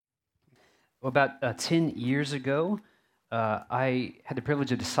Well, about 10 years ago, I had the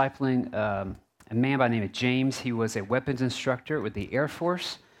privilege of discipling a man by the name of James. He was a weapons instructor with the Air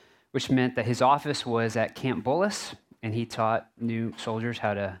Force, which meant that his office was at Camp Bullis, and he taught new soldiers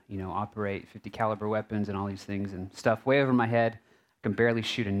how to, operate 50 caliber weapons and all these things and stuff way over my head. I can barely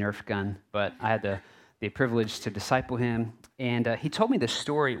shoot a Nerf gun, but I had the privilege to disciple him. And he told me this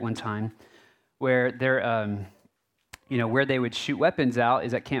story one time where where they would shoot weapons out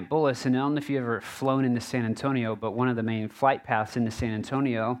is at Camp Bullis. And I don't know if you've ever flown into San Antonio, but one of the main flight paths into San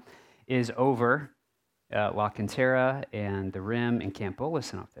Antonio is over La Cantera and the Rim and Camp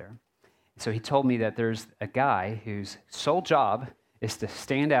Bullis and up there. So he told me that there's a guy whose sole job is to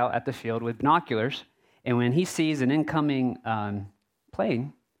stand out at the field with binoculars, and when he sees an incoming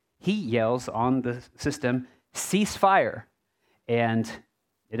plane, he yells on the system, "Cease fire." And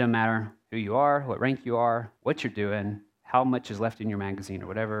it doesn't matter who you are, what rank you are, what you're doing, how much is left in your magazine or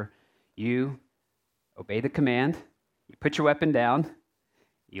whatever. You obey the command, you put your weapon down,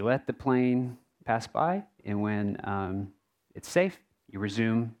 you let the plane pass by, and when it's safe, you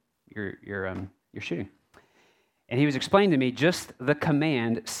resume your shooting. And he was explaining to me just the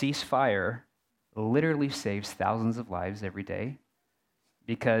command, cease fire, literally saves thousands of lives every day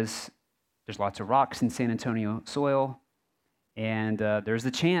because there's lots of rocks in San Antonio soil. And there's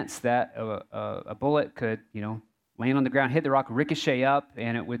the chance that a bullet could, land on the ground, hit the rock, ricochet up,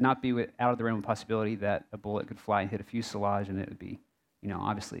 and it would not be out of the realm of possibility that a bullet could fly and hit a fuselage, and it would be,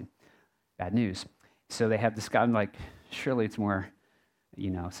 obviously bad news. So they have this guy. I'm like, surely it's more,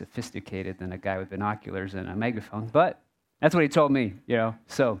 sophisticated than a guy with binoculars and a megaphone. But that's what he told me,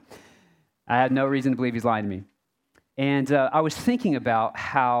 So I had no reason to believe he's lying to me. And I was thinking about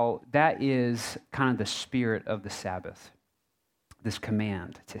how that is kind of the spirit of the Sabbath. This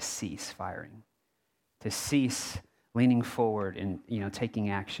command to cease firing, to cease leaning forward and taking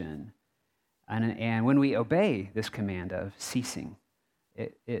action. And when we obey this command of ceasing,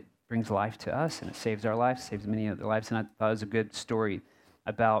 it brings life to us, and it saves our lives, saves many other lives. And I thought it was a good story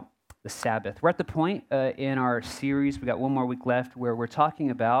about the Sabbath. We're at the point in our series, we got one more week left, where we're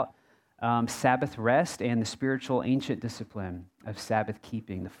talking about Sabbath rest and the spiritual ancient discipline of Sabbath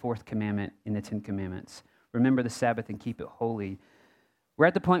keeping, the fourth commandment in the Ten Commandments. Remember the Sabbath and keep it holy. We're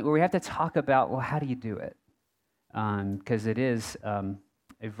at the point where we have to talk about, well, how do you do it? Because it is a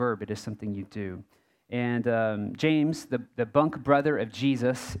verb. It is something you do. And James, the bunk brother of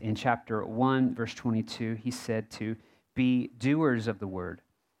Jesus, in chapter 1, verse 22, he said to be doers of the word,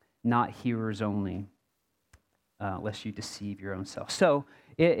 not hearers only, lest you deceive your own self. So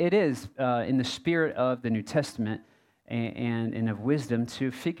it is in the spirit of the New Testament and of wisdom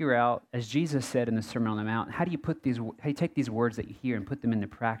to figure out, as Jesus said in the Sermon on the Mount, how do you take these words that you hear and put them into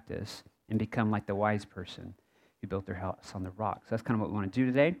practice and become like the wise person who built their house on the rock? So that's kind of what we want to do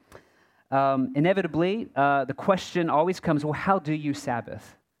today. Inevitably, the question always comes, well, how do you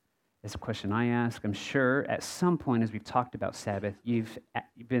Sabbath? It's a question I ask. I'm sure at some point as we've talked about Sabbath, you've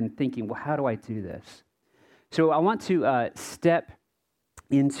been thinking, well, how do I do this? So I want to step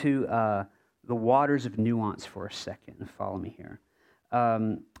into the waters of nuance for a second and follow me here.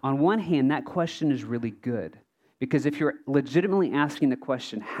 On one hand, that question is really good because if you're legitimately asking the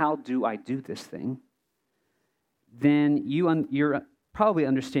question, how do I do this thing, then you're probably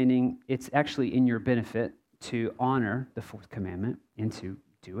understanding it's actually in your benefit to honor the fourth commandment and to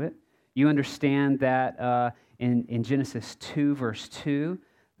do it. You understand that in Genesis 2, verse 2,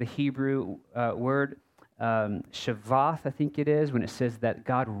 the Hebrew word Shabbath, I think it is, when it says that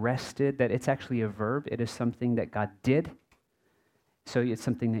God rested, that it's actually a verb. It is something that God did. So it's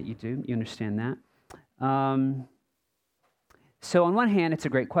something that you do. You understand that? So on one hand, it's a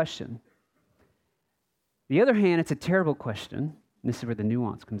great question. The other hand, it's a terrible question, and this is where the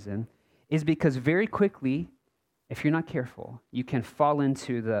nuance comes in, is because very quickly, if you're not careful, you can fall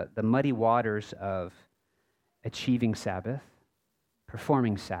into the muddy waters of achieving Sabbath,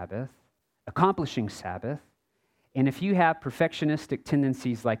 performing Sabbath, accomplishing Sabbath, and if you have perfectionistic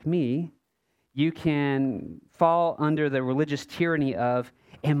tendencies like me, you can fall under the religious tyranny of,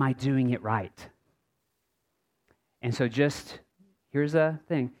 am I doing it right? And so here's the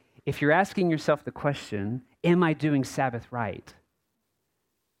thing. If you're asking yourself the question, am I doing Sabbath right?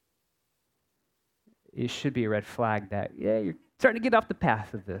 It should be a red flag that, you're starting to get off the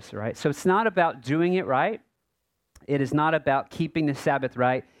path of this, right? So it's not about doing it right. It is not about keeping the Sabbath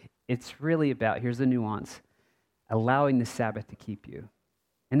right. It's really about, here's the nuance, allowing the Sabbath to keep you.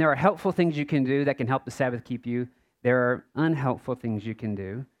 And there are helpful things you can do that can help the Sabbath keep you. There are unhelpful things you can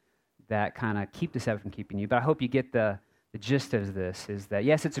do that kind of keep the Sabbath from keeping you. But I hope you get the gist of this, is that,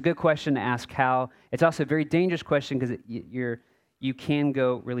 yes, it's a good question to ask how. It's also a very dangerous question because you can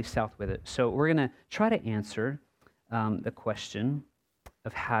go really south with it. So we're going to try to answer the question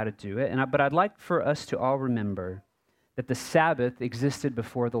of how to do it. But I'd like for us to all remember that the Sabbath existed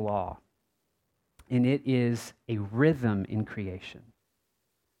before the law, and it is a rhythm in creation,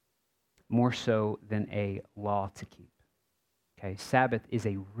 more so than a law to keep. Okay, Sabbath is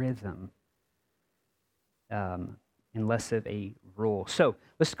a rhythm and less of a rule. So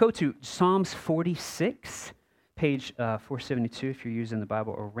let's go to Psalms 46, page 472, if you're using the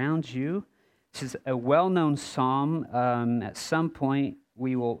Bible around you. This is a well-known psalm. At some point,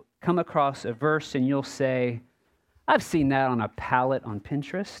 we will come across a verse and you'll say, I've seen that on a palette on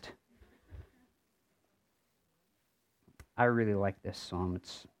Pinterest. I really like this psalm.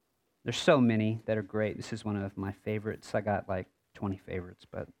 There's so many that are great. This is one of my favorites. I got like 20 favorites,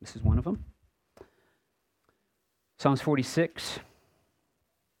 but this is one of them. Psalms 46.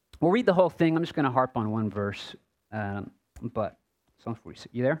 We'll read the whole thing. I'm just going to harp on one verse. But Psalms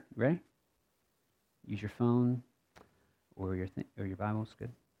 46. You there? You ready? Use your phone or your Bible. It's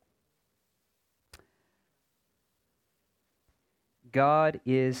good. God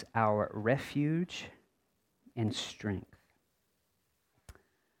is our refuge and strength,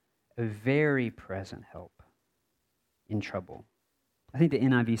 a very present help in trouble. I think the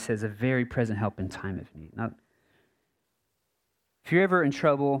NIV says a very present help in time of need. Now, if you're ever in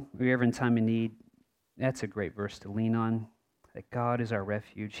trouble or you're ever in time of need, that's a great verse to lean on, that God is our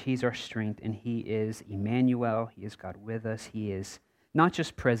refuge, He's our strength, and He is Emmanuel. He is God with us. He is not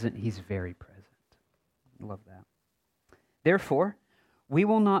just present, He's very present. I love that. Therefore, we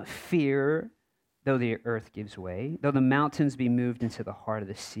will not fear though the earth gives way, though the mountains be moved into the heart of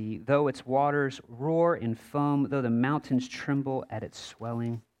the sea, though its waters roar and foam, though the mountains tremble at its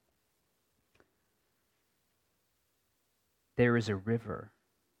swelling. There is a river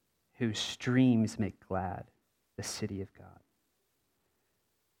whose streams make glad the city of God,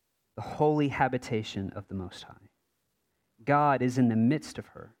 the holy habitation of the Most High. God is in the midst of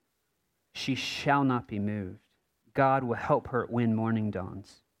her. She shall not be moved. God will help her when morning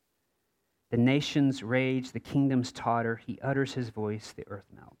dawns. The nations rage, the kingdoms totter. He utters his voice, the earth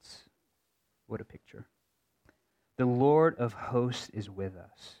melts. What a picture. The Lord of hosts is with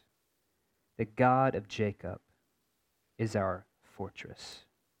us. The God of Jacob is our fortress.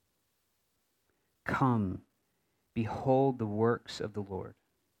 Come, behold the works of the Lord,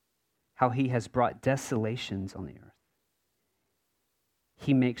 how he has brought desolations on the earth.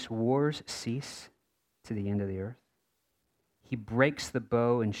 He makes wars cease to the end of the earth. He breaks the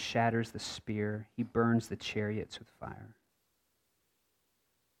bow and shatters the spear. He burns the chariots with fire.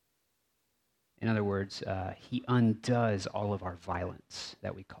 In other words, he undoes all of our violence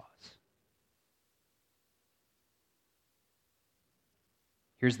that we cause.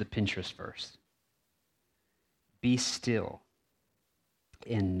 Here's the Pinterest verse. Be still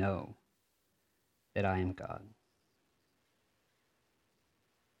and know that I am God.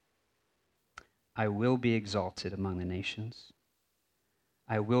 I will be exalted among the nations.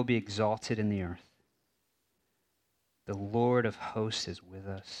 I will be exalted in the earth. The Lord of hosts is with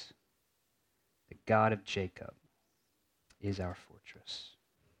us. The God of Jacob is our fortress.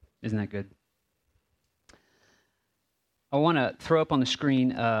 Isn't that good? I want to throw up on the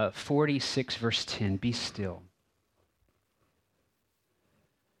screen 46 verse 10. Be still.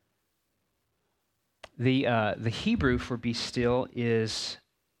 The Hebrew for be still is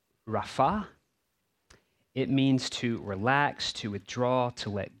rapha. It means to relax, to withdraw, to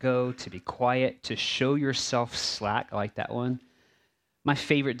let go, to be quiet, to show yourself slack. I like that one. My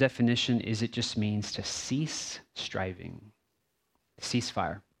favorite definition is it just means to cease striving.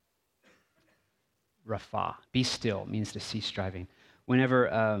 Ceasefire. Rapha. Be still means to cease striving. Whenever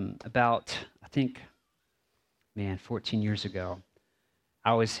about, 14 years ago,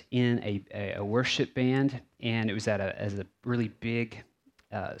 I was in a worship band, and it was at a really big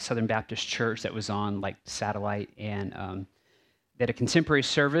Southern Baptist church that was on like satellite, and they had a contemporary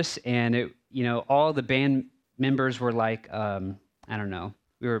service, and all the band members were like,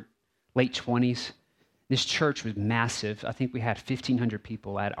 we were late 20s. This church was massive. I think we had 1,500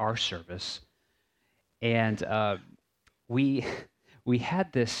 people at our service, and we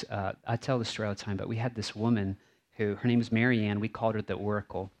had this. I tell this story all the time, but we had this woman who, her name was Mary Ann. We called her the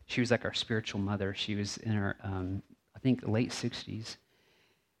Oracle. She was like our spiritual mother. She was in her, late 60s.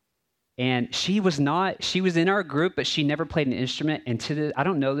 And she was in our group, but she never played an instrument. And I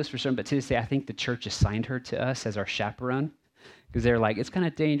don't know this for certain, but to this day, I think the church assigned her to us as our chaperone, because they're like, it's kind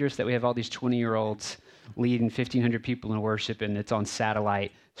of dangerous that we have all these 20-year-olds leading 1,500 people in worship, and it's on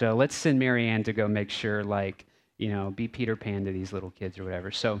satellite. So let's send Mary Ann to go make sure, be Peter Pan to these little kids or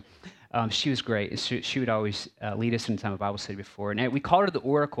whatever. So She was great. She would always lead us in a time of Bible study before. And we called her the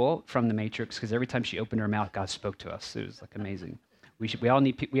Oracle from the Matrix because every time she opened her mouth, God spoke to us. It was like amazing. We all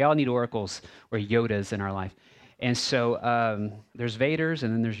need oracles or Yodas in our life. And so there's Vaders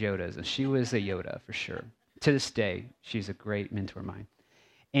and then there's Yodas. And she was a Yoda for sure. To this day, she's a great mentor of mine.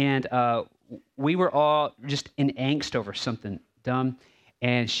 And we were all just in angst over something dumb.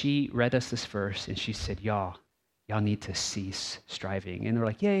 And she read us this verse and she said, y'all need to cease striving. And they're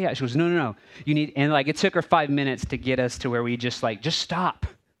like, yeah. She goes, no. You need, and like it took her 5 minutes to get us to where we just stop.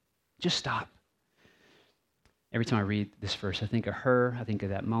 Just stop. Every time I read this verse, I think of her, I think of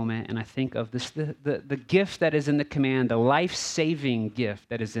that moment, and I think of this the gift that is in the command, the life-saving gift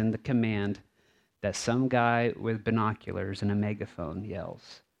that is in the command that some guy with binoculars and a megaphone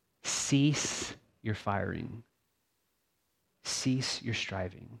yells, cease your firing. Cease your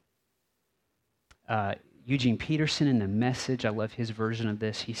striving. Eugene Peterson in The Message, I love his version of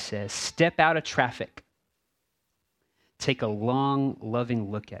this. He says, step out of traffic. Take a long,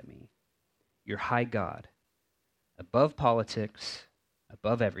 loving look at me, your high God, above politics,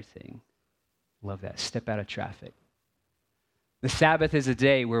 above everything. Love that. Step out of traffic. The Sabbath is a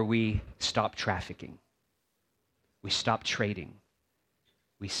day where we stop trafficking. We stop trading.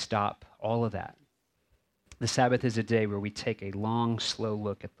 We stop all of that. The Sabbath is a day where we take a long, slow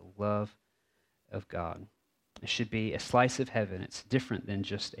look at the love of God. It should be a slice of heaven. It's different than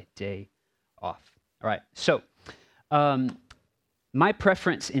just a day off. All right, so my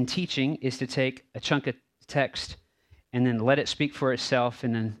preference in teaching is to take a chunk of text and then let it speak for itself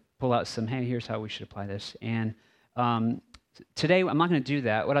and then pull out some, hey, here's how we should apply this. And today, I'm not going to do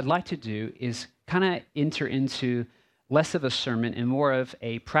that. What I'd like to do is kind of enter into less of a sermon and more of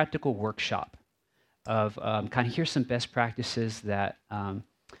a practical workshop of kind of here's some best practices that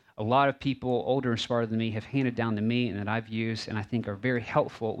a lot of people older and smarter than me have handed down to me and that I've used and I think are very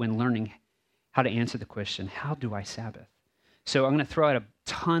helpful when learning how to answer the question, how do I Sabbath? So I'm going to throw out a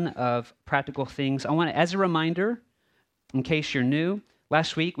ton of practical things. I want to, as a reminder, in case you're new,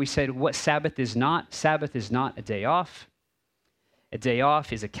 last week we said what Sabbath is not. Sabbath is not a day off. A day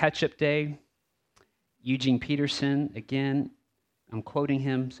off is a catch-up day. Eugene Peterson, again, I'm quoting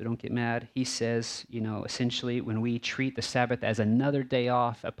him, so don't get mad. He says, essentially, when we treat the Sabbath as another day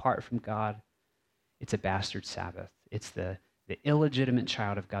off apart from God, it's a bastard Sabbath. It's the illegitimate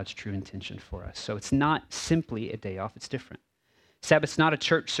child of God's true intention for us. So it's not simply a day off. It's different. Sabbath's not a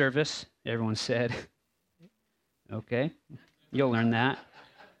church service, everyone said. Okay, you'll learn that.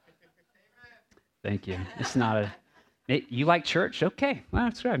 Thank you. It's not you like church? Okay, well,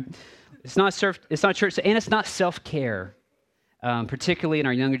 that's right. It's not church, and it's not self-care. Particularly in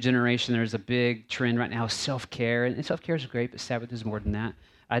our younger generation, there's a big trend right now, self-care. And self-care is great, but Sabbath is more than that.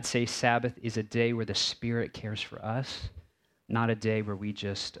 I'd say Sabbath is a day where the Spirit cares for us, not a day where we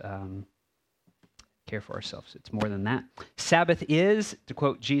just care for ourselves. It's more than that. Sabbath is, to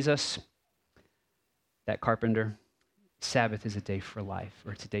quote Jesus, that carpenter, Sabbath is a day for life,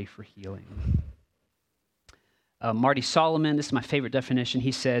 or it's a day for healing. Marty Solomon, this is my favorite definition.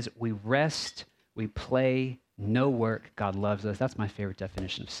 He says, we rest, we play, no work, God loves us. That's my favorite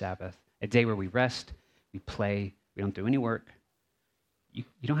definition of Sabbath. A day where we rest, we play, we don't do any work. You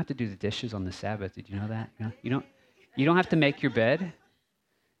don't have to do the dishes on the Sabbath. Did you know that? You don't have to make your bed.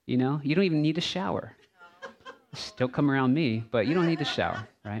 You don't even need a shower. Just don't come around me, but you don't need to shower,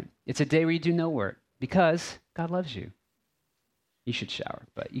 right? It's a day where you do no work because God loves you. You should shower,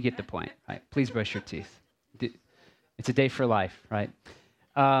 but you get the point, right? Please brush your teeth. It's a day for life, right?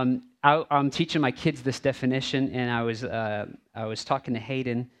 I'm teaching my kids this definition, and I was talking to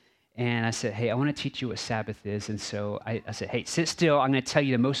Hayden, and I said, hey, I want to teach you what Sabbath is. And so I said, hey, sit still. I'm going to tell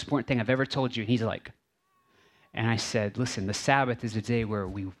you the most important thing I've ever told you. And he's like, and I said, listen, the Sabbath is a day where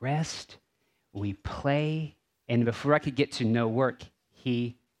we rest, we play, and before I could get to no work,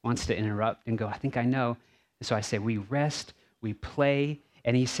 he wants to interrupt and go, I think I know. And so I say, we rest, we play,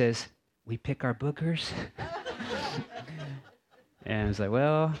 and he says, we pick our boogers. And I was like,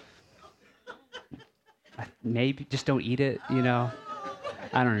 well, maybe just don't eat it,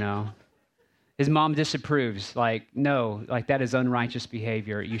 I don't know. His mom disapproves, like, no, like that is unrighteous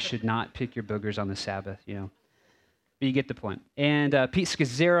behavior. You should not pick your boogers on the Sabbath, But you get the point. And Pete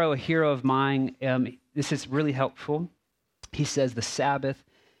Scazzaro, a hero of mine, this is really helpful. He says the Sabbath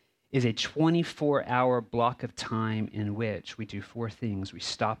is a 24-hour block of time in which we do four things. We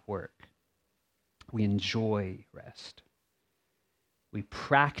stop work. We enjoy rest. We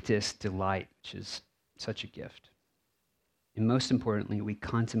practice delight, which is such a gift. And most importantly, we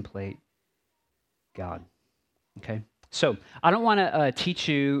contemplate God. Okay? So I don't want to teach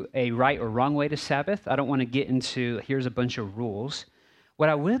you a right or wrong way to Sabbath. I don't want to get into, here's a bunch of rules. what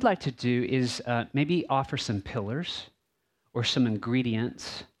I would like to do is maybe offer some pillars or some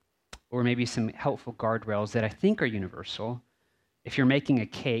ingredients or maybe some helpful guardrails that I think are universal. If you're making a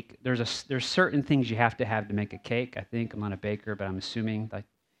cake, there's certain things you have to make a cake. I think I'm not a baker, but I'm assuming like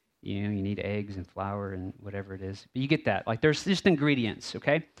you need eggs and flour and whatever it is. But you get that. Like there's just ingredients,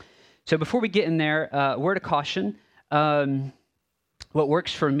 okay? So before we get in there, word of caution. What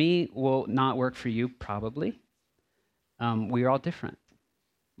works for me will not work for you, probably. We are all different.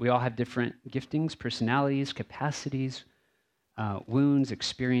 We all have different giftings, personalities, capacities, wounds,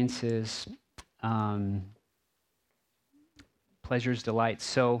 experiences, pleasures, delights.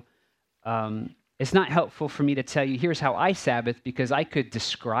 So it's not helpful for me to tell you, here's how I Sabbath, because I could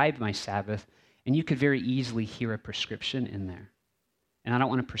describe my Sabbath, and you could very easily hear a prescription in there. And I don't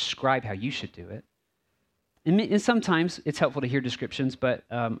want to prescribe how you should do it. And sometimes it's helpful to hear descriptions, but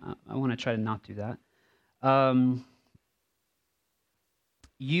I want to try to not do that.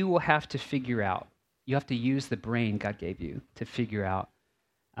 You will have to figure out, you have to use the brain God gave you to figure out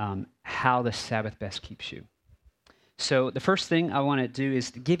how the Sabbath best keeps you. So the first thing I want to do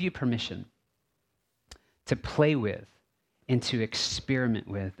is to give you permission to play with and to experiment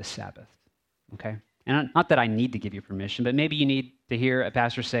with the Sabbath, okay? And not that I need to give you permission, but maybe you need to hear a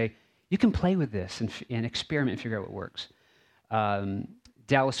pastor say, you can play with this and experiment and figure out what works.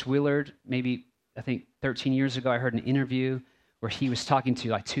 Dallas Willard, maybe I think 13 years ago, I heard an interview where he was talking to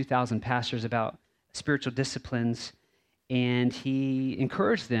like 2,000 pastors about spiritual disciplines, and he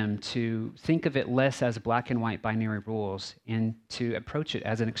encouraged them to think of it less as black and white binary rules and to approach it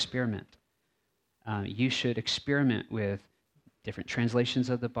as an experiment. You should experiment with different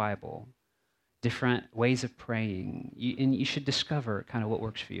translations of the Bible, different ways of praying, and you should discover kind of what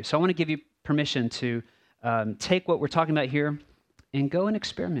works for you. So I want to give you permission to take what we're talking about here and go and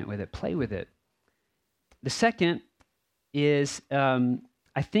experiment with it, play with it. The second is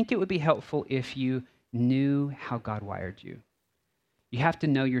I think it would be helpful if you knew how God wired you. You have to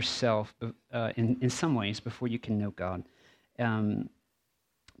know yourself in some ways before you can know God.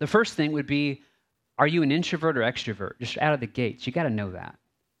 The first thing would be, are you an introvert or extrovert? Just out of the gates, you got to know that.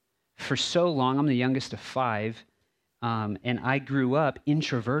 For so long, I'm the youngest of 5, and I grew up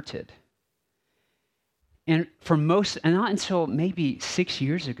introverted. And not until maybe 6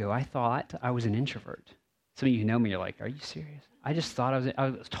 years ago, I thought I was an introvert. Some of you know me, you're like, are you serious? I just thought I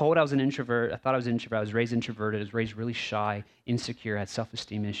was told I was an introvert. I thought I was an introvert. I was raised introverted. I was raised really shy, insecure, had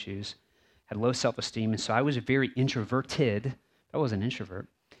self-esteem issues, had low self-esteem. And so I was very introverted. I was an introvert.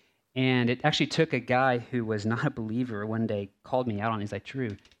 And it actually took a guy who was not a believer one day, called me out on it. He's like,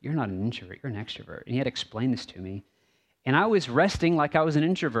 Drew, you're not an introvert, you're an extrovert. And he had to explain this to me. And I was resting like I was an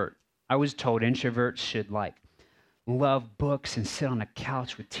introvert. I was told introverts should like love books and sit on a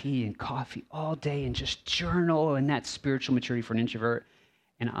couch with tea and coffee all day and just journal, and that's spiritual maturity for an introvert.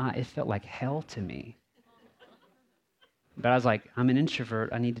 And it felt like hell to me. But I was like, I'm an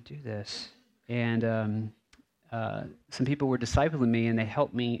introvert, I need to do this. And some people were discipling me, and they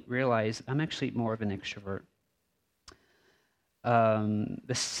helped me realize I'm actually more of an extrovert.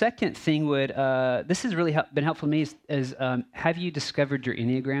 The second thing this has really been helpful to me, is have you discovered your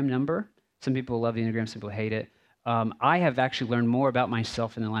Enneagram number? Some people love the Enneagram, some people hate it. I have actually learned more about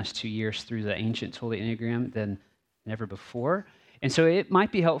myself in the last 2 years through the ancient tool, the Enneagram, than ever before. And so it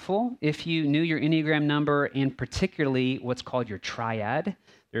might be helpful if you knew your Enneagram number, and particularly what's called your triad.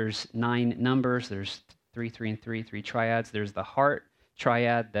 There's 9 numbers. There's 3, 3, and 3 triads. There's the heart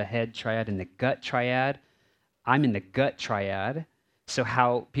triad, the head triad, and the gut triad. I'm in the gut triad. So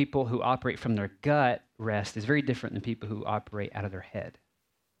how people who operate from their gut rest is very different than people who operate out of their head.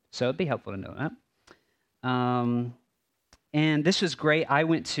 So it'd be helpful to know that. And this was great. I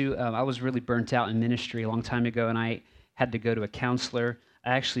was really burnt out in ministry a long time ago, and I had to go to a counselor. I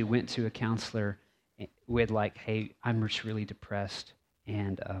actually went to a counselor with like, hey, I'm just really depressed,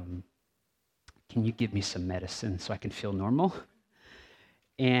 and can you give me some medicine so I can feel normal?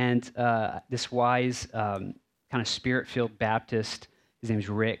 And this wise, kind of spirit-filled Baptist, his name's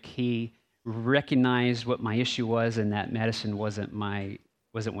Rick, he recognized what my issue was, and that medicine wasn't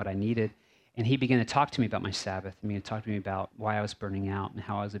what I needed. And he began to talk to me about my Sabbath. He began to talk to me about why I was burning out and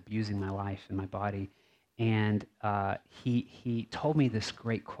how I was abusing my life and my body. And he told me this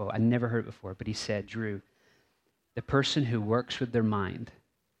great quote. I never heard it before, but he said, Drew, the person who works with their mind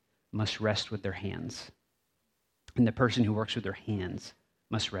must rest with their hands. And the person who works with their hands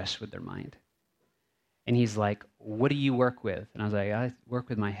must rest with their mind. And he's like, what do you work with? And I was like, I work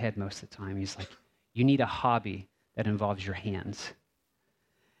with my head most of the time. He's like, you need a hobby that involves your hands.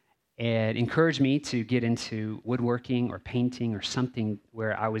 And encouraged me to get into woodworking or painting or something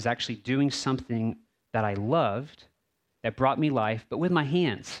where I was actually doing something that I loved, that brought me life, but with my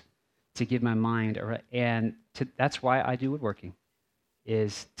hands to give my mind. That's why I do woodworking.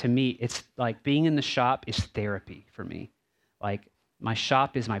 To me, it's like being in the shop is therapy for me. Like my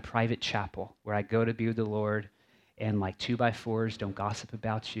shop is my private chapel where I go to be with the Lord, and like 2x4s don't gossip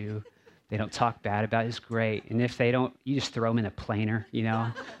about you. They don't talk bad about you. It's great. And if they don't, you just throw them in a planer,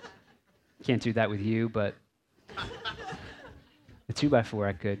 Can't do that with you, but the 2x4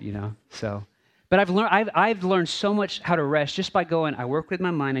 I could, So, but I've learned so much how to rest just by going. I work with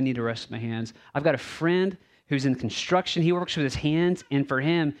my mind. I need to rest with my hands. I've got a friend who's in construction. He works with his hands, and for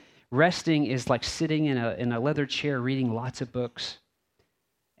him, resting is like sitting in a leather chair reading lots of books.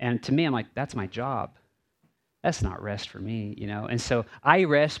 And to me, I'm like, that's my job. That's not rest for me, And so I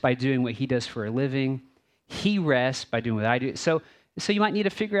rest by doing what he does for a living. He rests by doing what I do. So you might need to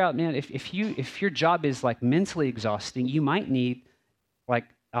figure out, man, if your job is like mentally exhausting, you might need like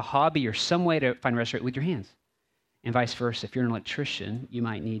a hobby or some way to find rest with your hands. And vice versa. If you're an electrician, you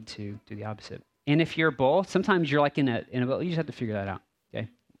might need to do the opposite. And if you're both, sometimes you're like in a boat. You just have to figure that out. Okay,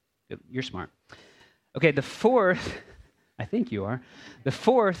 you're smart. Okay, the fourth, I think you are. The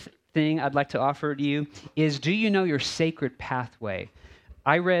fourth thing I'd like to offer to you is, do you know your sacred pathway?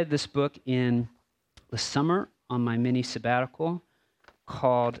 I read this book in the summer on my mini sabbatical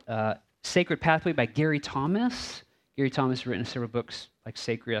called Sacred Pathway by Gary Thomas. Gary Thomas has written several books like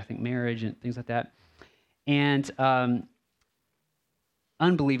Sacred, I think, Marriage and things like that. And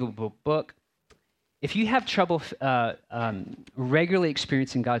unbelievable book. If you have trouble regularly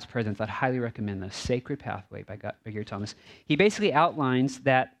experiencing God's presence, I'd highly recommend this, Sacred Pathway by Gary Thomas. He basically outlines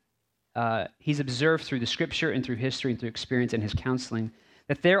that he's observed through the scripture and through history and through experience and his counseling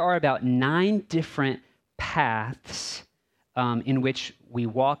that there are about 9 different paths in which we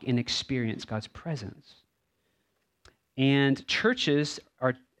walk and experience God's presence. And churches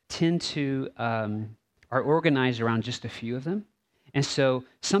are organized around just a few of them. And so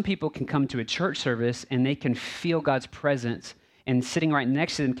some people can come to a church service and they can feel God's presence, and sitting right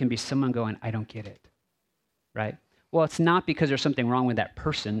next to them can be someone going, I don't get it, right? Well, it's not because there's something wrong with that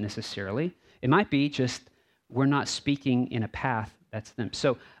person necessarily. It might be just we're not speaking in a path that's them.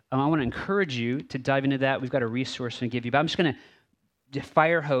 So I want to encourage you to dive into that. We've got a resource to give you, but I'm just going to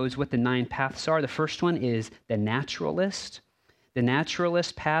fire hose what the 9 paths are. The first one is the naturalist. The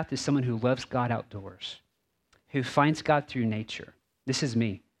naturalist path is someone who loves God outdoors, who finds God through nature. This is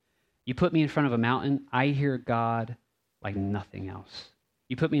me. You put me in front of a mountain, I hear God like nothing else.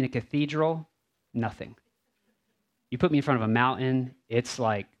 You put me in a cathedral, nothing. You put me in front of a mountain, it's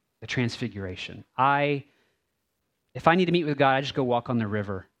like the transfiguration. If I need to meet with God, I just go walk on the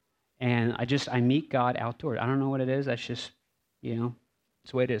river. And I meet God outdoors. I don't know what it is. That's just,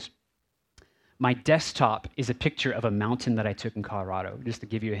 it's the way it is. My desktop is a picture of a mountain that I took in Colorado, just to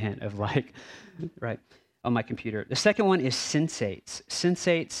give you a hint of right, on my computer. The second one is sensates.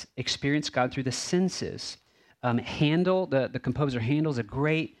 Sensates experience God through the senses. Handel, the composer Handel, is a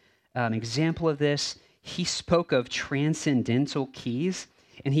great example of this. He spoke of transcendental keys,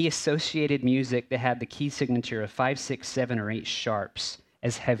 and he associated music that had the key signature of 5, 6, 7, or 8 sharps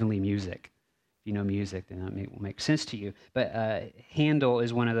as heavenly music. If you know music, then that will make sense to you. But Handel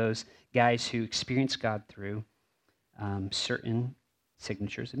is one of those guys who experienced God through certain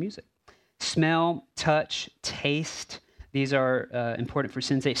signatures of music. Smell, touch, taste, these are important for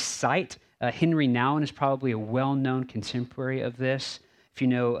sensate. Sight, Henry Nouwen is probably a well-known contemporary of this. If you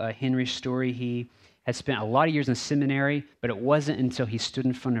know Henry's story, he had spent a lot of years in seminary, but it wasn't until he stood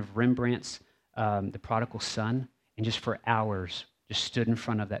in front of Rembrandt's The Prodigal Son, and just for hours just stood in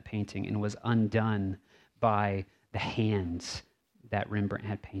front of that painting and was undone by the hands that Rembrandt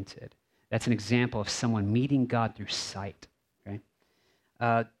had painted. That's an example of someone meeting God through sight. Okay?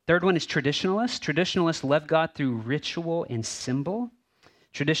 Third one is traditionalists. Traditionalists love God through ritual and symbol.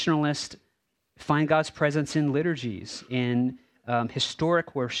 Traditionalists find God's presence in liturgies, in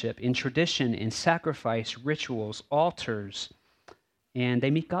historic worship, in tradition, in sacrifice, rituals, altars, and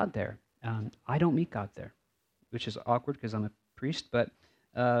they meet God there. I don't meet God there, which is awkward because I'm a priest, but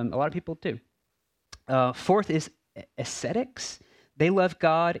a lot of people do. Fourth is ascetics. They love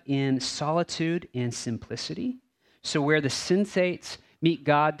God in solitude and simplicity. So where the sensates meet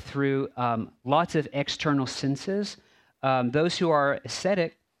God through lots of external senses, those who are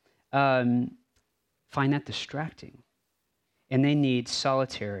ascetic find that distracting. And they need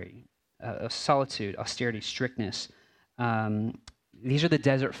solitude, austerity, strictness. These are the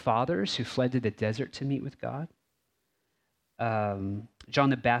desert fathers who fled to the desert to meet with God. John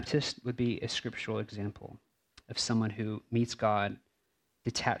the Baptist would be a scriptural example of someone who meets God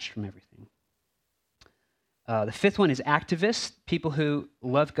detached from everything. The fifth one is activists, people who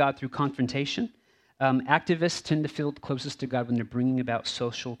love God through confrontation. Activists tend to feel closest to God when they're bringing about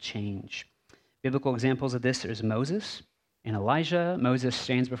social change. Biblical examples of this is Moses and Elijah. Moses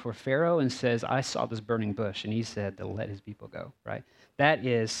stands before Pharaoh and says, I saw this burning bush, and he said to let his people go, right? That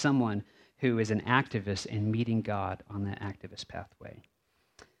is someone who is an activist and meeting God on that activist pathway.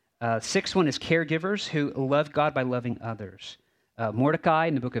 Sixth one is caregivers who love God by loving others. Mordecai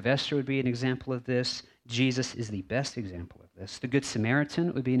in the book of Esther would be an example of this. Jesus is the best example of this. The Good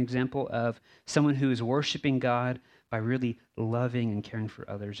Samaritan would be an example of someone who is worshiping God by really loving and caring for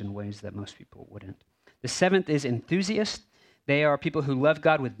others in ways that most people wouldn't. The seventh is enthusiasts. They are people who love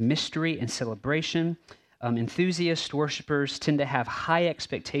God with mystery and celebration. Enthusiast worshipers tend to have high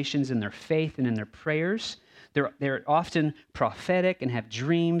expectations in their faith and in their prayers. They're often prophetic and have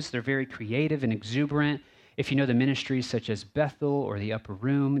dreams. They're very creative and exuberant. If you know the ministries such as Bethel or the Upper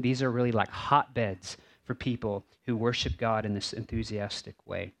Room, these are really like hotbeds for people who worship God in this enthusiastic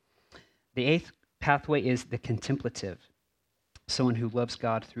way. The eighth pathway is the contemplative, someone who loves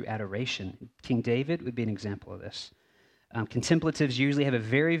God through adoration. King David would be an example of this. Contemplatives usually have a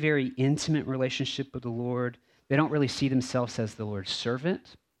very, very intimate relationship with the Lord. They don't really see themselves as the Lord's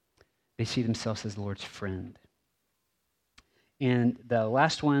servant. They see themselves as the Lord's friend. And the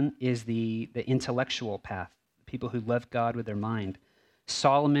last one is the intellectual path, people who love God with their mind.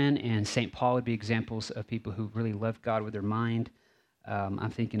 Solomon and St. Paul would be examples of people who really love God with their mind. I'm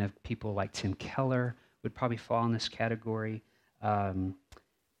thinking of people like Tim Keller would probably fall in this category.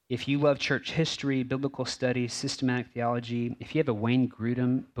 If you love church history, biblical studies, systematic theology, if you have a Wayne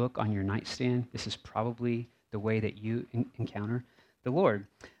Grudem book on your nightstand, this is probably the way that you encounter the Lord.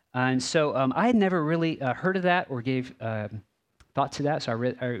 And so I had never really heard of that or gave thought to that. So I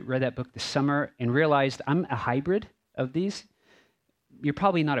read that book this summer and realized I'm a hybrid of these. You're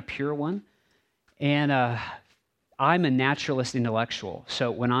probably not a pure one. And I'm a naturalist intellectual.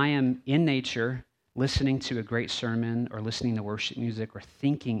 So when I am in nature, listening to a great sermon or listening to worship music or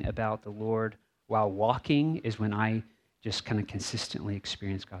thinking about the Lord while walking is when I just kind of consistently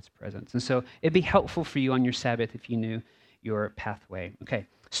experience God's presence. And so it'd be helpful for you on your Sabbath if you knew your pathway. Okay,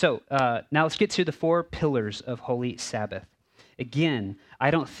 so now let's get to the 4 pillars of Holy Sabbath. Again, I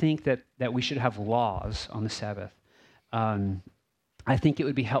don't think that we should have laws on the Sabbath. I think it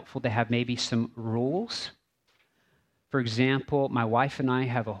would be helpful to have maybe some rules. For example, my wife and I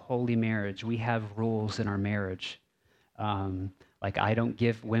have a holy marriage. We have rules in our marriage. Like I don't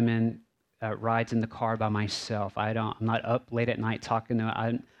give women rides in the car by myself. I'm not up late at night talking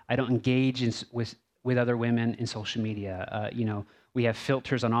to. I don't engage with other women in social media. We have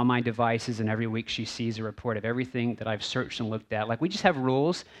filters on all my devices, and every week she sees a report of everything that I've searched and looked at. Like we just have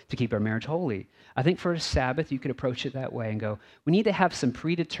rules to keep our marriage holy. I think for a Sabbath, you could approach it that way and go, we need to have some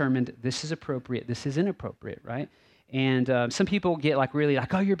predetermined, this is appropriate, this is inappropriate, right? And some people get like really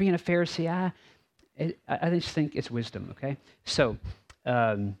like, oh, you're being a Pharisee. I just think it's wisdom, okay? So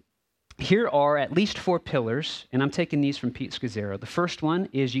here are at least 4 pillars, and I'm taking these from Pete Scazzaro. The first one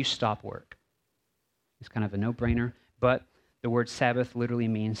is you stop work. It's kind of a no-brainer, but the word Sabbath literally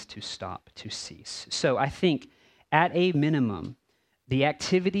means to stop, to cease. So I think at a minimum, the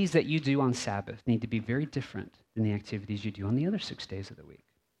activities that you do on Sabbath need to be very different than the activities you do on the other 6 days of the week.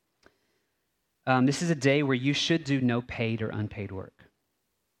 This is a day where you should do no paid or unpaid work.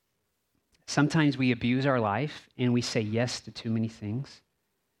 Sometimes we abuse our life and we say yes to too many things,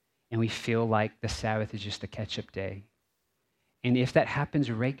 and we feel like the Sabbath is just a catch-up day. And if that happens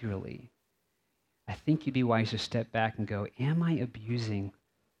regularly, I think you'd be wise to step back and go, am I abusing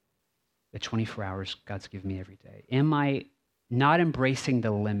the 24 hours God's given me every day? Am I not embracing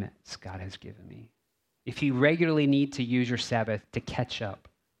the limits God has given me? If you regularly need to use your Sabbath to catch up,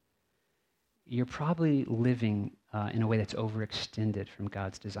 you're probably living in a way that's overextended from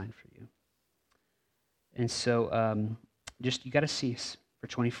God's design for you. And so you got to cease for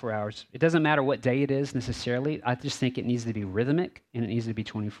 24 hours. It doesn't matter what day it is necessarily. I just think it needs to be rhythmic and it needs to be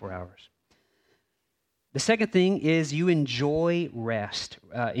 24 hours. The second thing is you enjoy rest.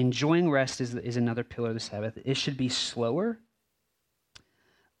 Enjoying rest is another pillar of the Sabbath. It should be slower.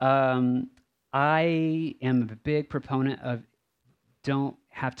 I am a big proponent of don't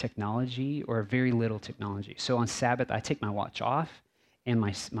have technology or very little technology. So on Sabbath, I take my watch off and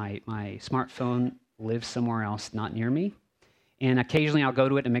my smartphone lives somewhere else, not near me. And occasionally I'll go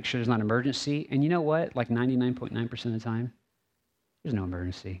to it and make sure there's not an emergency. And you know what? Like 99.9% of the time, there's no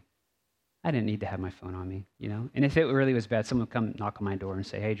emergency. I didn't need to have my phone on me, And if it really was bad, someone would come knock on my door and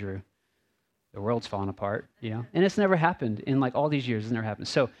say, hey, Drew, the world's falling apart, And it's never happened in like all these years. It's never happened.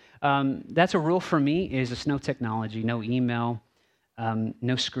 So that's a rule for me is just no technology, no email,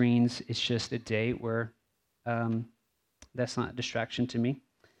 no screens. It's just a day where that's not a distraction to me.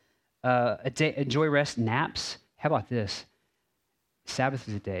 enjoy rest, naps. How about this? Sabbath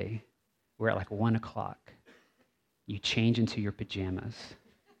is a day where at like 1 o'clock, you change into your pajamas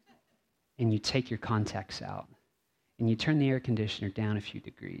and you take your contacts out and you turn the air conditioner down a few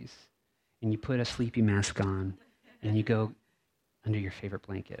degrees and you put a sleepy mask on and you go under your favorite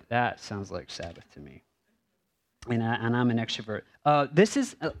blanket. That sounds like Sabbath to me. And I'm an extrovert. This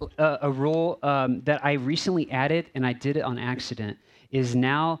is a rule that I recently added, and I did it on accident, is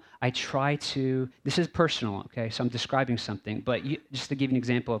now I try to, this is personal, okay, so I'm describing something, but just to give you an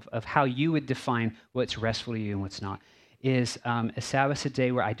example of how you would define what's restful to you and what's not, is a Sabbath a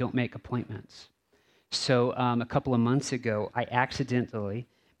day where I don't make appointments. So a couple of months ago, I accidentally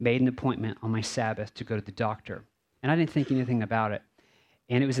made an appointment on my Sabbath to go to the doctor, and I didn't think anything about it.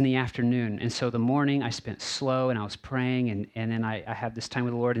 And it was in the afternoon. And so the morning I spent slow and I was praying and then I had this time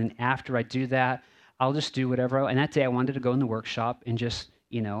with the Lord. And after I do that, I'll just do whatever. And that day I wanted to go in the workshop and just,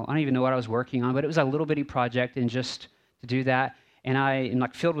 I don't even know what I was working on, but it was a little bitty project and just to do that. And I'm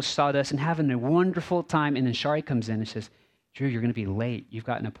like filled with sawdust and having a wonderful time. And then Shari comes in and says, Drew, you're going to be late. You've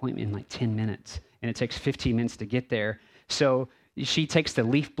got an appointment in like 10 minutes. And it takes 15 minutes to get there. So she takes the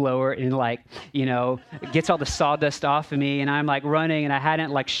leaf blower and gets all the sawdust off of me, and I'm like running, and I hadn't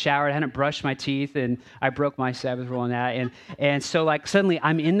like showered, I hadn't brushed my teeth, and I broke my Sabbath rule on that. And so like suddenly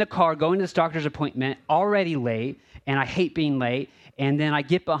I'm in the car going to this doctor's appointment, already late, and I hate being late. And then I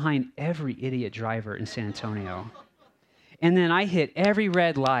get behind every idiot driver in San Antonio. And then I hit every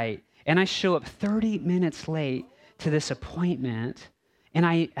red light, and I show up 30 minutes late to this appointment, and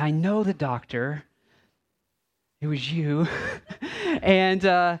I know the doctor. It was you. and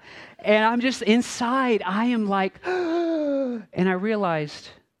I'm just inside. I am like, and I realized,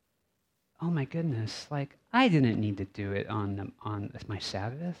 oh my goodness, like I didn't need to do it on my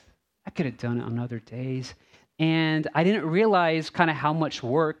Sabbath. I could have done it on other days. And I didn't realize kind of how much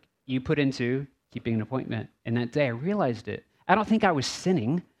work you put into keeping an appointment. And that day I realized it. I don't think I was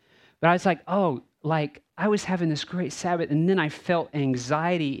sinning, but I was like, oh, like I was having this great Sabbath. And then I felt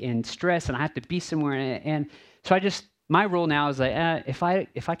anxiety and stress and I have to be somewhere. And so my rule now is like, if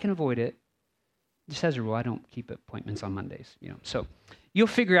I can avoid it, just as a rule, I don't keep appointments on Mondays. So you'll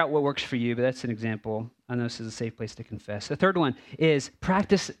figure out what works for you, but that's an example. I know this is a safe place to confess. The third one is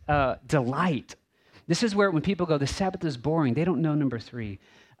practice delight. This is where when people go, the Sabbath is boring, they don't know number 3.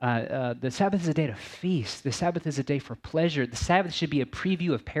 The Sabbath is a day to feast. The Sabbath is a day for pleasure. The Sabbath should be a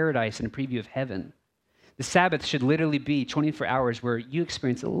preview of paradise and a preview of heaven. The Sabbath should literally be 24 hours where you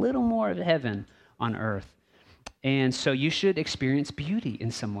experience a little more of heaven on earth. And so you should experience beauty in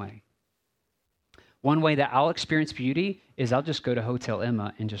some way. One way that I'll experience beauty is I'll just go to Hotel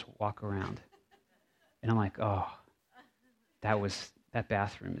Emma and just walk around. And I'm like, oh, that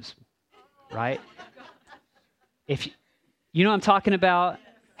bathroom is, right? If you know what I'm talking about,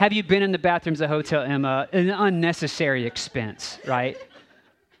 have you been in the bathrooms at Hotel Emma? An unnecessary expense, right?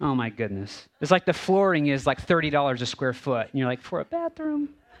 Oh my goodness. It's like the flooring is like $30 a square foot. And you're like, for a bathroom?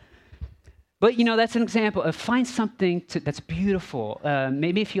 But, that's an example of find something that's beautiful.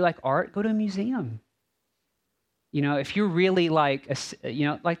 Maybe if you like art, go to a museum. If you're really like,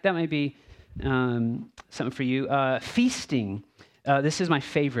 like that might be something for you. Feasting. This is my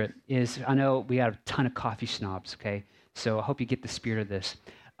favorite. I know we have a ton of coffee snobs, okay? So I hope you get the spirit of this.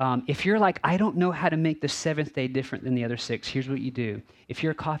 If you're like, I don't know how to make the 7th day different than the other 6, here's what you do. If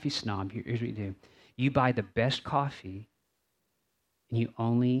you're a coffee snob, here's what you do. You buy the best coffee, and you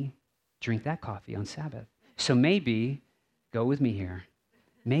only drink that coffee on Sabbath. So maybe, go with me here,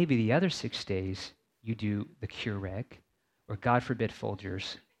 maybe the other 6 days you do the Keurig, or God forbid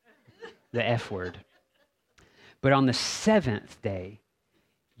Folgers, the F word. But on the 7th day,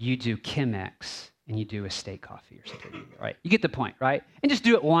 you do Chemex and you do a steak coffee or something, right? You get the point, right? And just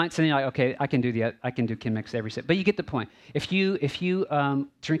do it once, and then you're like, okay, I can do Chemex every set. But you get the point. If you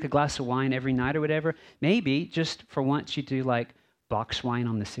drink a glass of wine every night or whatever, maybe just for once you do like box wine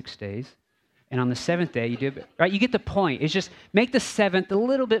on the 6 days, and on the 7th day you do it, right? You get the point. It's just make the 7th a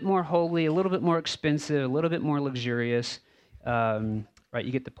little bit more holy, a little bit more expensive, a little bit more luxurious, right?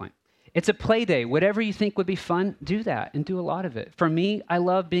 You get the point. It's a play day. Whatever you think would be fun, do that and do a lot of it. For me, I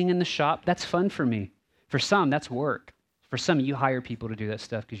love being in the shop. That's fun for me. For some, that's work. For some, you hire people to do that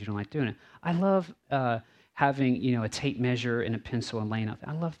stuff because you don't like doing it. I love having, a tape measure and a pencil and laying out.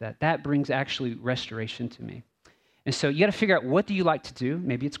 I love that. That brings actually restoration to me. And so you got to figure out, what do you like to do?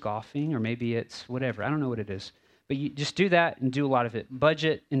 Maybe it's golfing or maybe it's whatever. I don't know what it is. But you just do that and do a lot of it.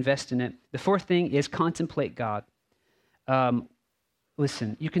 Budget, invest in it. The fourth thing is contemplate God.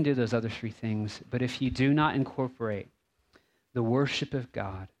 Listen, you can do those other 3 things, but if you do not incorporate the worship of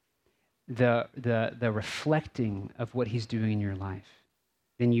God, the reflecting of what he's doing in your life,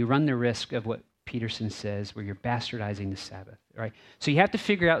 then you run the risk of what Peterson says, where you're bastardizing the Sabbath, right? So you have to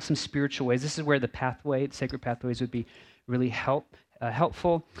figure out some spiritual ways. This is where the sacred pathways would be really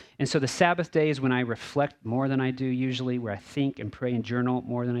helpful. And so the Sabbath day is when I reflect more than I do usually, where I think and pray and journal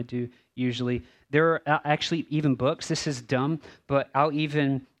more than I do usually. There are actually even books. This is dumb, but I'll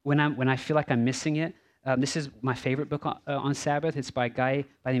even, when I feel like I'm missing it, this is my favorite book on Sabbath. It's by a guy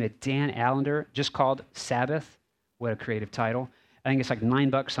by the name of Dan Allender, just called Sabbath. What a creative title. I think it's like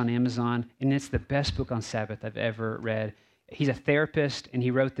 $9 on Amazon, and it's the best book on Sabbath I've ever read. He's a therapist, and he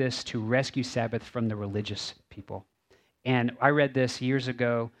wrote this to rescue Sabbath from the religious people. And I read this years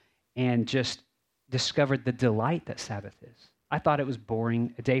ago and just discovered the delight that Sabbath is. I thought it was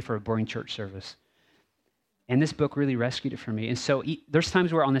boring, a day for a boring church service. And this book really rescued it for me. And so there's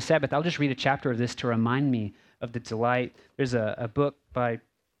times where on the Sabbath, I'll just read a chapter of this to remind me of the delight. There's a book by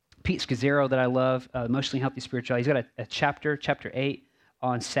Pete Scazzaro that I love, Emotionally Healthy Spirituality. He's got a chapter 8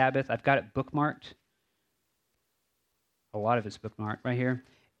 on Sabbath. I've got it bookmarked. A lot of it's bookmarked right here.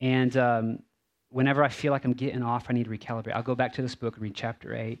 And whenever I feel like I'm getting off, I need to recalibrate, I'll go back to this book and read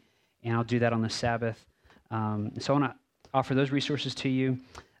chapter 8, and I'll do that on the Sabbath. So I want to offer those resources to you.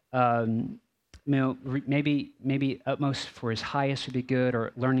 Maybe Utmost for His Highest would be good,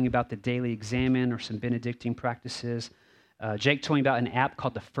 or learning about the Daily Examine or some Benedictine practices. Jake told me about an app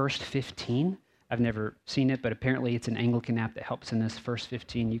called the First 15. I've never seen it, but apparently it's an Anglican app that helps in this First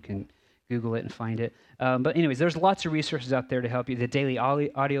 15. You can Google it and find it. But anyways, there's lots of resources out there to help you. The Daily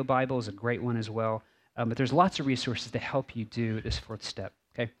Audio Bible is a great one as well. But there's lots of resources to help you do this fourth step,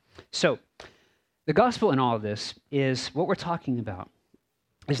 okay? So the gospel in all of this is what we're talking about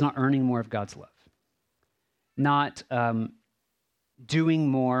is not earning more of God's love, not doing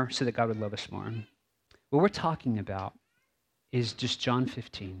more so that God would love us more. What we're talking about is just John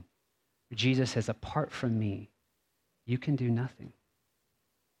 15, where Jesus says, apart from me, you can do nothing.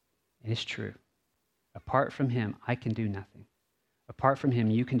 And it's true. Apart from him, I can do nothing. Apart from him,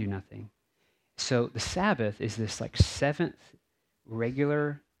 you can do nothing. So the Sabbath is this like seventh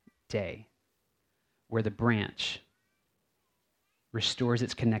regular day where the branch restores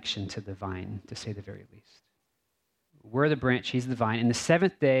its connection to the vine, to say the very least. We're the branch, he's the vine. And the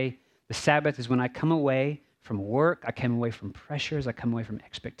seventh day, the Sabbath, is when I come away from work, I come away from pressures, I come away from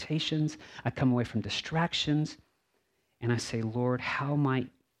expectations, I come away from distractions, and I say, Lord, how might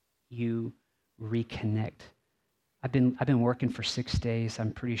you reconnect? I've been working for 6 days.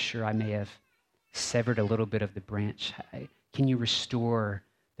 I'm pretty sure I may have severed a little bit of the branch. Can you restore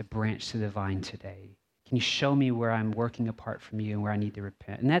the branch to the vine today? Can you show me where I'm working apart from you and where I need to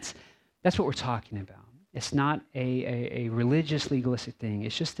repent? And that's what we're talking about. It's not a religious, legalistic thing.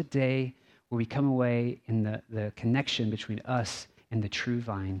 It's just a day where we come away and the connection between us and the true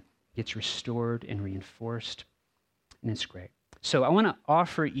vine gets restored and reinforced, and it's great. So I want to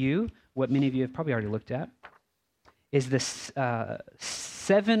offer you what many of you have probably already looked at, is this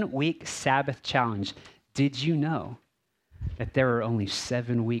 7-week Sabbath challenge. Did you know that there are only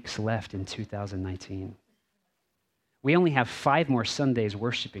 7 weeks left in 2019? We only have 5 more Sundays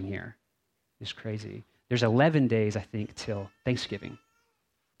worshiping here. It's crazy. There's 11 days, I think, till Thanksgiving.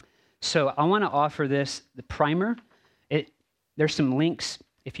 So I want to offer this, the primer. There's some links.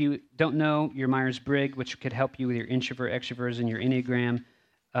 If you don't know your Myers-Briggs, which could help you with your introvert, extroversion, your Enneagram,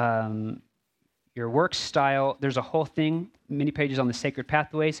 your work style, there's a whole thing, many pages on the sacred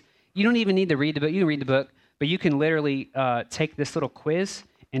pathways. You don't even need to read the book. You can read the book, but you can literally take this little quiz,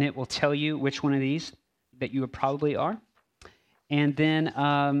 and it will tell you which one of these that you probably are. And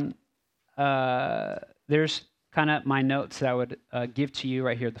then there's kind of my notes that I would give to you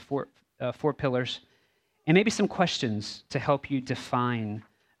right here, the four pillars, and maybe some questions to help you define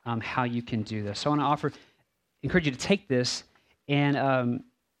how you can do this. So I want to encourage you to take this, and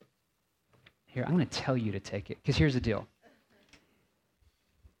here, I'm going to tell you to take it, because here's the deal.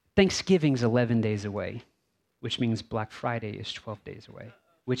 Thanksgiving's 11 days away, which means Black Friday is 12 days away,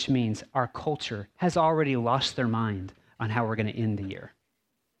 which means our culture has already lost their mind on how we're going to end the year,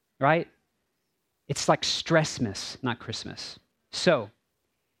 right? It's like Stressmas, not Christmas. So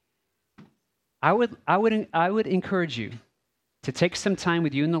I would encourage you to take some time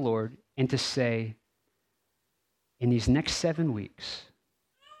with you and the Lord and to say, in these next 7 weeks,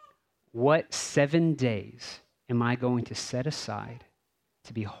 what 7 days am I going to set aside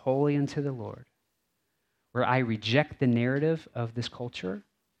to be holy unto the Lord, where I reject the narrative of this culture,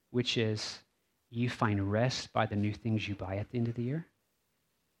 which is you find rest by the new things you buy at the end of the year?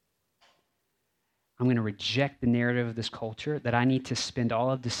 I'm going to reject the narrative of this culture that I need to spend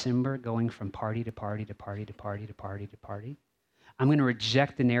all of December going from party to party to party to party to party to party. I'm going to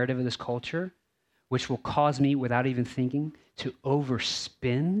reject the narrative of this culture which will cause me, without even thinking, to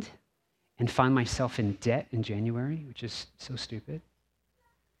overspend and find myself in debt in January, which is so stupid.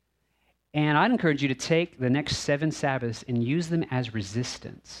 And I'd encourage you to take the next 7 Sabbaths and use them as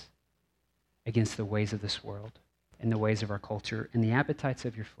resistance against the ways of this world and the ways of our culture and the appetites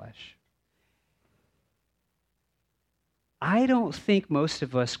of your flesh. I don't think most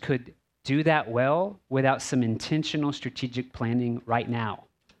of us could do that well without some intentional strategic planning right now,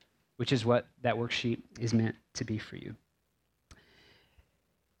 which is what that worksheet is meant to be for you.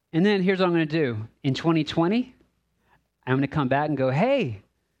 And then here's what I'm going to do. In 2020, I'm going to come back and go, hey,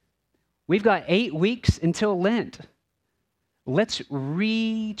 we've got 8 weeks until Lent. Let's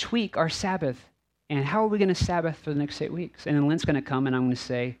retweak our Sabbath. And how are we going to Sabbath for the next 8 weeks? And then Lent's going to come and I'm going to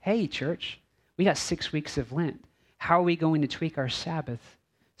say, hey, church, we got 6 weeks of Lent. How are we going to tweak our Sabbath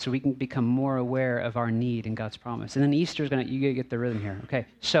so we can become more aware of our need and God's promise? And then Easter is going to, you got to get the rhythm here. Okay,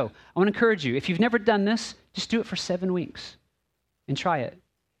 so I want to encourage you. If you've never done this, just do it for 7 weeks and try it.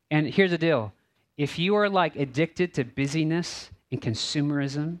 And here's the deal. If you are like addicted to busyness and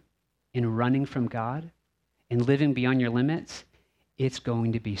consumerism and running from God and living beyond your limits, it's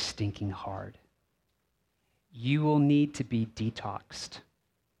going to be stinking hard. You will need to be detoxed.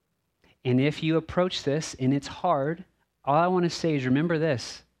 And if you approach this and it's hard, all I want to say is remember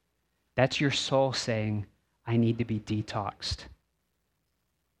this. That's your soul saying, I need to be detoxed.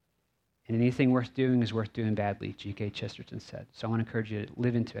 And anything worth doing is worth doing badly, G.K. Chesterton said. So I want to encourage you to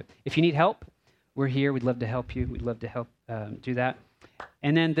live into it. If you need help, we're here. We'd love to help you. We'd love to help do that.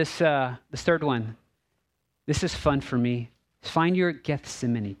 And then this third one, this is fun for me. Find your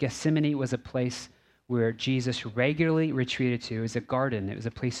Gethsemane. Gethsemane was a place where Jesus regularly retreated to. It was a garden. It was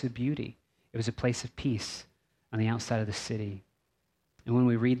a place of beauty. It was a place of peace on the outside of the city. And when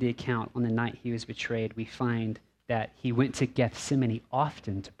we read the account on the night he was betrayed, we find that he went to Gethsemane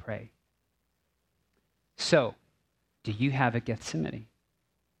often to pray. So, do you have a Gethsemane?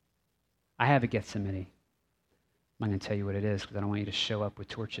 I have a Gethsemane. I'm not going to tell you what it is because I don't want you to show up with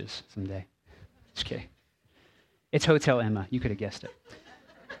torches someday. Just kidding. It's Hotel Emma. You could have guessed it.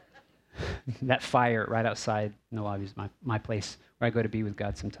 That fire right outside in the lobby is my place where I go to be with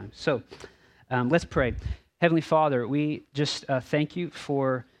God sometimes. So let's pray. Heavenly Father, we just thank you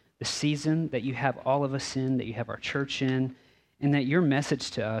for the season that you have all of us in, that you have our church in, and that your message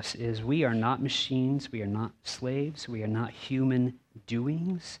to us is we are not machines, we are not slaves, we are not human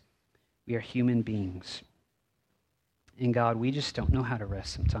doings, we are human beings. And God, we just don't know how to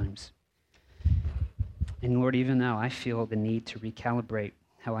rest sometimes. And Lord, even now I feel the need to recalibrate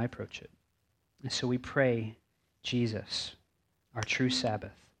how I approach it. And so we pray, Jesus, our true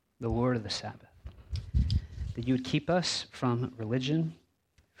Sabbath, the Lord of the Sabbath, that you would keep us from religion,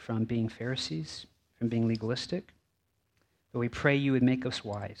 from being Pharisees, from being legalistic, but we pray you would make us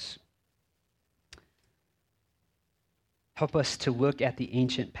wise. Help us to look at the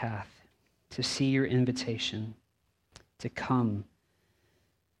ancient path, to see your invitation, to come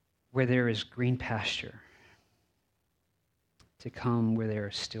where there is green pasture, to come where there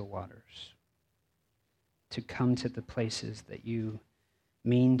are still waters, to come to the places that you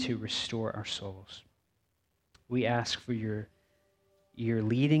mean to restore our souls. We ask for your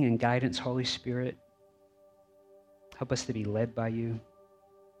leading and guidance, Holy Spirit. Help us to be led by you.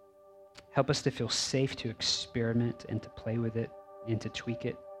 Help us to feel safe to experiment and to play with it and to tweak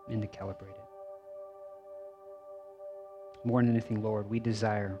it and to calibrate it. More than anything, Lord, we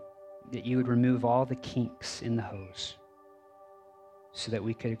desire that you would remove all the kinks in the hose so that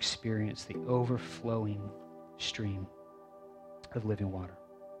we could experience the overflowing stream of living water.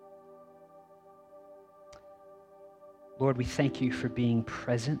 Lord, we thank you for being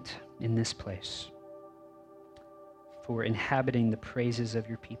present in this place, for inhabiting the praises of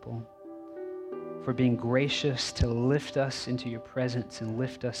your people, for being gracious to lift us into your presence and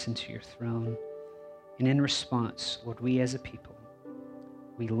lift us into your throne. And in response, Lord, we as a people,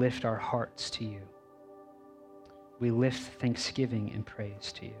 we lift our hearts to you. We lift thanksgiving and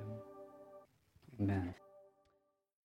praise to you. Amen.